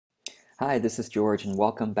Hi, this is George, and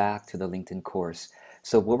welcome back to the LinkedIn course.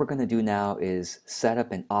 So what we're going to do now is set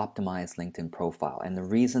up an optimized LinkedIn profile. And the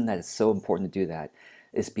reason that it's so important to do that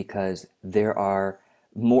is because there are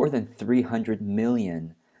more than 300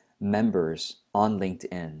 million members on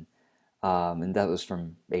LinkedIn. And that was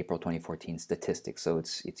from April 2014 statistics, so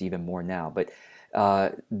it's even more now. But uh,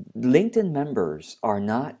 LinkedIn members are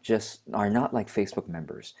not like Facebook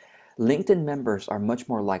members. LinkedIn members are much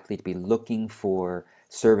more likely to be looking for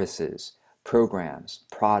services, programs,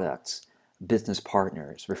 products, business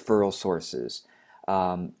partners, referral sources,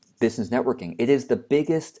 business networking. It is the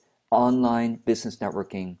biggest online business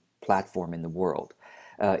networking platform in the world.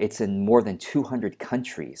 It's in more than 200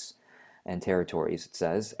 countries and territories, it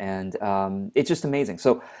says, and it's just amazing.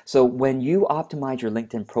 So when you optimize your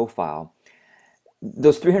LinkedIn profile,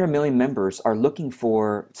 those 300 million members are looking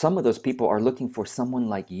for, some of those people are looking for someone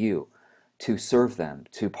like you to serve them,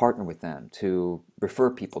 to partner with them, to refer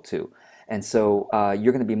people to. And so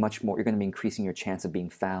you're going to be you're going to be increasing your chance of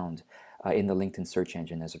being found in the LinkedIn search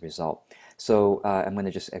engine as a result. So I'm going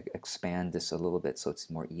to just expand this a little bit so it's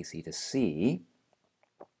more easy to see.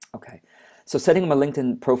 Okay, so setting up a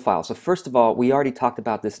LinkedIn profile. So first of all, we already talked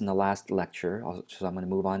about this in the last lecture, so I'm going to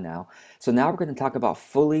move on now. So now we're going to talk about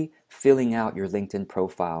fully filling out your LinkedIn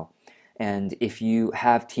profile, and if you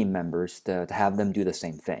have team members, to have them do the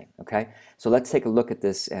same thing, okay? So let's take a look at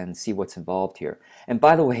this and see what's involved here. And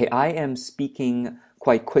by the way, I am speaking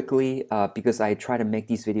quite quickly because I try to make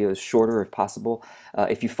these videos shorter if possible.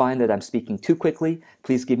 If you find that I'm speaking too quickly,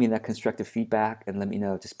 please give me that constructive feedback and let me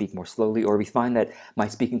know to speak more slowly. Or if you find that my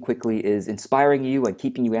speaking quickly is inspiring you and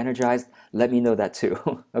keeping you energized, let me know that too.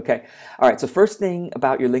 Okay? All right, so first thing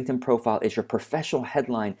about your LinkedIn profile is your professional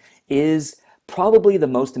headline is probably the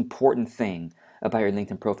most important thing about your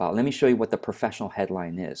LinkedIn profile. Let me show you what the professional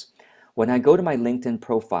headline is. When I go to my LinkedIn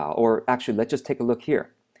profile, or actually, let's just take a look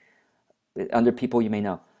here under people you may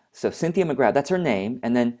know. So Cynthia McGrath, that's her name,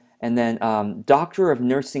 and then Doctor of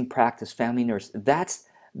Nursing Practice, Family Nurse. That's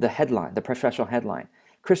the headline, the professional headline.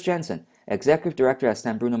 Chris Jensen, Executive Director at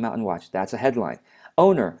San Bruno Mountain Watch. That's a headline.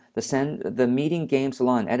 Owner, the Meeting Game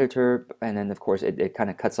Salon, editor, and then of course it kind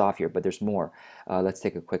of cuts off here, but there's more. Let's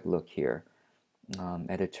take a quick look here.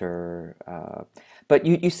 Editor, but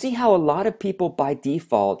you see how a lot of people by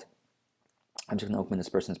default, I'm just going to open this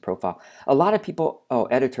person's profile. A lot of people, oh,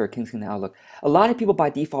 editor, Kingston Outlook. A lot of people by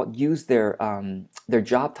default use their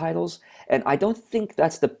job titles, and I don't think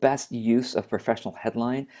that's the best use of professional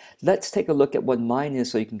headline. Let's take a look at what mine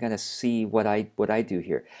is, so you can kind of see what I do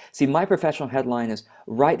here. See, my professional headline is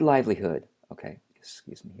Right Livelihood. Okay,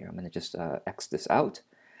 excuse me here. I'm going to just X this out.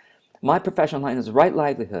 My professional line is Right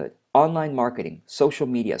Livelihood, online marketing, social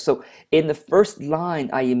media. So in the first line,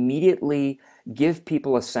 I immediately give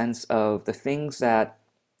people a sense of the things that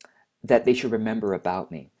they should remember about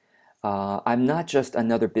me. I'm not just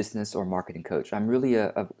another business or marketing coach. I'm really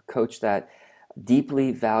a coach that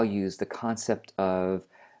deeply values the concept of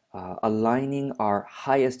aligning our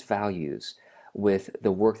highest values with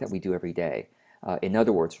the work that we do every day. In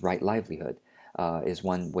other words, right livelihood is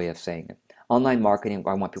one way of saying it. Online marketing,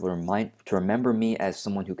 I want people to remember me as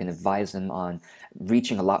someone who can advise them on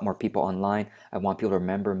reaching a lot more people online. I want people to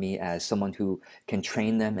remember me as someone who can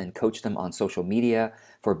train them and coach them on social media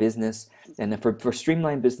for business. And then for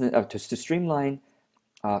streamline business, to streamline,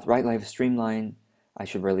 right life streamline, I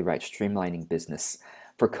should really write streamlining business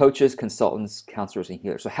for coaches, consultants, counselors, and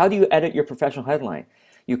healers. So how do you edit your professional headline?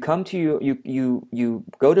 You come to you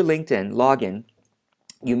go to LinkedIn, log in,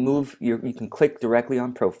 you can click directly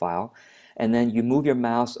on profile, and then you move your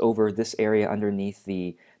mouse over this area underneath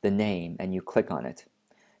the name and you click on it.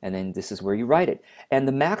 And then this is where you write it. And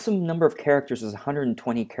the maximum number of characters is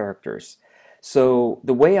 120 characters. So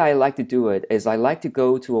the way I like to do it is I like to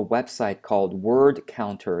go to a website called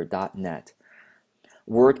wordcounter.net.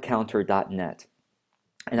 Wordcounter.net.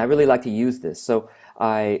 And I really like to use this. So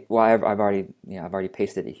I've already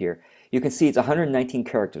pasted it here. You can see it's 119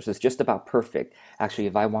 characters. It's just about perfect. Actually,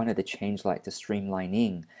 if I wanted to change like to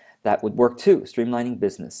streamlining, that would work too. Streamlining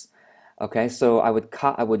business. Okay, so I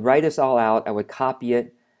would write this all out. I would copy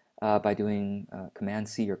it by doing Command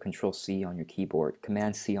C or Control C on your keyboard.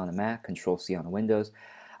 Command C on a Mac, Control C on a Windows.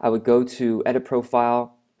 I would go to Edit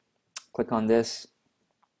Profile, click on this,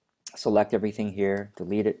 select everything here,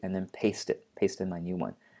 delete it, and then paste it. Paste in my new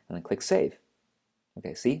one, and then click Save.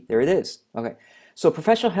 Okay, see, there it is. Okay, so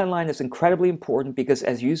professional headline is incredibly important because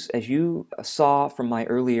as you saw from my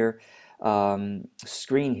earlier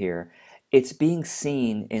screen here, it's being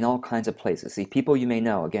seen in all kinds of places. See, people you may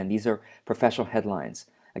know, again, these are professional headlines.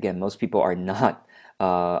 Again, most people are not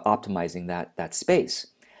optimizing that space.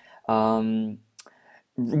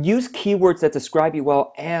 use keywords that describe you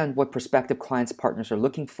well and what prospective clients, partners are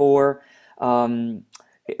looking for. Um,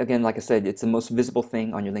 Again, like I said, it's the most visible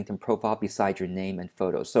thing on your LinkedIn profile besides your name and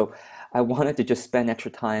photos. So I wanted to just spend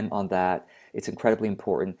extra time on that. It's incredibly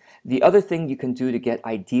important. The other thing you can do to get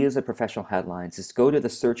ideas of professional headlines is go to the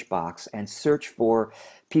search box and search for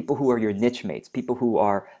people who are your niche mates, people who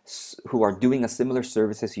are doing a similar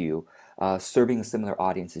service as you, serving a similar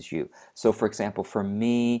audience as you. So for example, for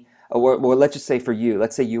me, well, let's just say for you,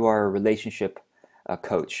 let's say you are a relationship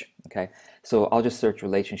coach, okay? So I'll just search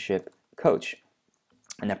relationship coach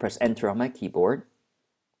and I press enter on my keyboard.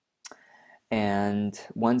 And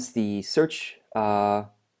once the search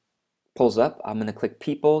pulls up, I'm going to click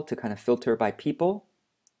people to kind of filter by people.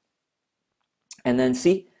 And then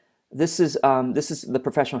see, this is the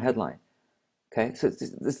professional headline. Okay, so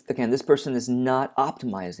this person is not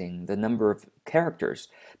optimizing the number of characters,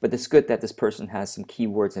 but it's good that this person has some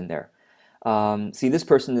keywords in there. See, this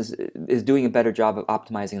person is doing a better job of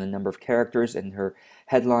optimizing the number of characters in her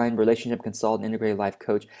headline, relationship consultant, integrated life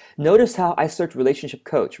coach. Notice how I search relationship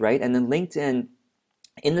coach, right? And then LinkedIn,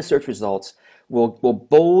 in the search results, will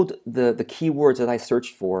bold the keywords that I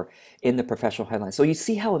searched for in the professional headline. So you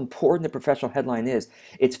see how important the professional headline is.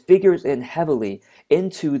 It figures in heavily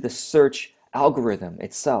into the search algorithm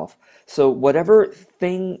itself. So whatever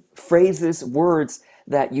thing, phrases, words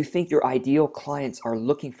that you think your ideal clients are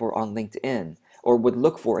looking for on LinkedIn or would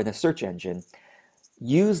look for in a search engine,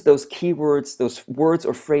 use those keywords, those words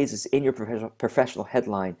or phrases in your professional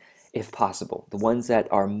headline if possible, the ones that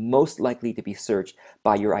are most likely to be searched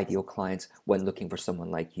by your ideal clients when looking for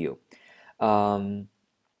someone like you.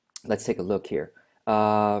 Let's take a look here.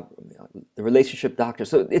 The relationship doctor.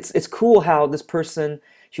 So it's cool how this person,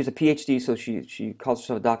 she's a PhD, so she calls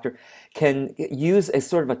herself a doctor, can use a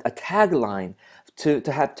sort of a tagline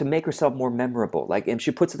to make herself more memorable. Like, and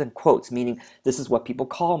she puts it in quotes, meaning this is what people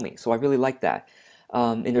call me. So I really like that.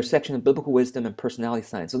 Intersection of biblical wisdom and personality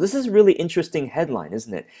science. So this is a really interesting headline,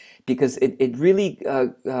 isn't it? Because it really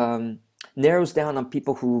narrows down on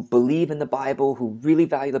people who believe in the Bible, who really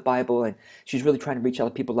value the Bible, and she's really trying to reach out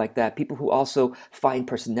to people like that, people who also find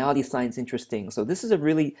personality science interesting. So this is a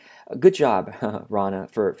good job, Rana,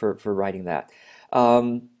 for writing that.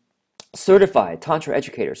 Certified Tantra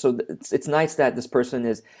educator. So it's nice that this person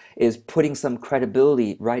is putting some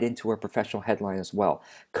credibility right into her professional headline as well.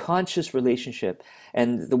 Conscious relationship,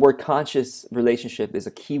 and the word conscious relationship is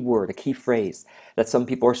a key word, a key phrase that some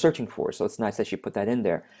people are searching for. So it's nice that she put that in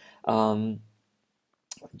there.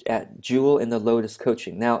 At Jewel in the Lotus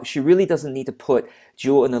Coaching. Now, she really doesn't need to put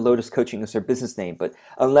Jewel in the Lotus Coaching as her business name, but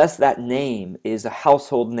unless that name is a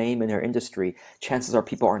household name in her industry, chances are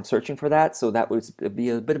people aren't searching for that, so that would be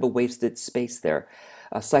a bit of a wasted space there.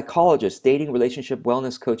 A psychologist, dating, relationship,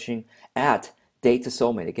 wellness coaching at Date to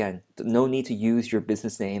Soulmate. Again, no need to use your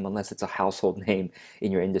business name unless it's a household name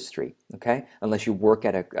in your industry, okay? Unless you work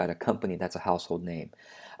at a company that's a household name.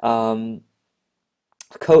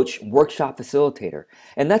 Coach, workshop facilitator.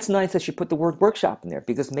 And that's nice that she put the word workshop in there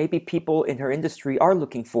because maybe people in her industry are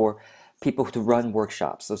looking for people to run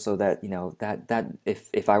workshops. So that, that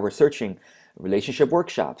if I were searching relationship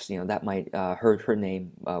workshops, that might, her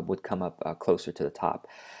name would come up closer to the top.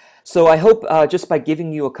 So I hope just by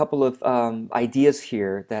giving you a couple of ideas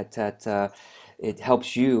here that it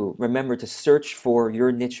helps you remember to search for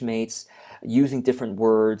your niche mates using different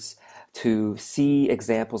words, to see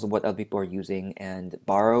examples of what other people are using and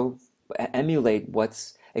emulate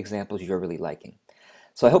what's examples you're really liking.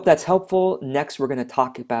 So I hope that's helpful. Next, we're going to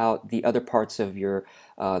talk about the other parts of your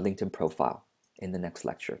LinkedIn profile in the next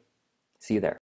lecture. See you there.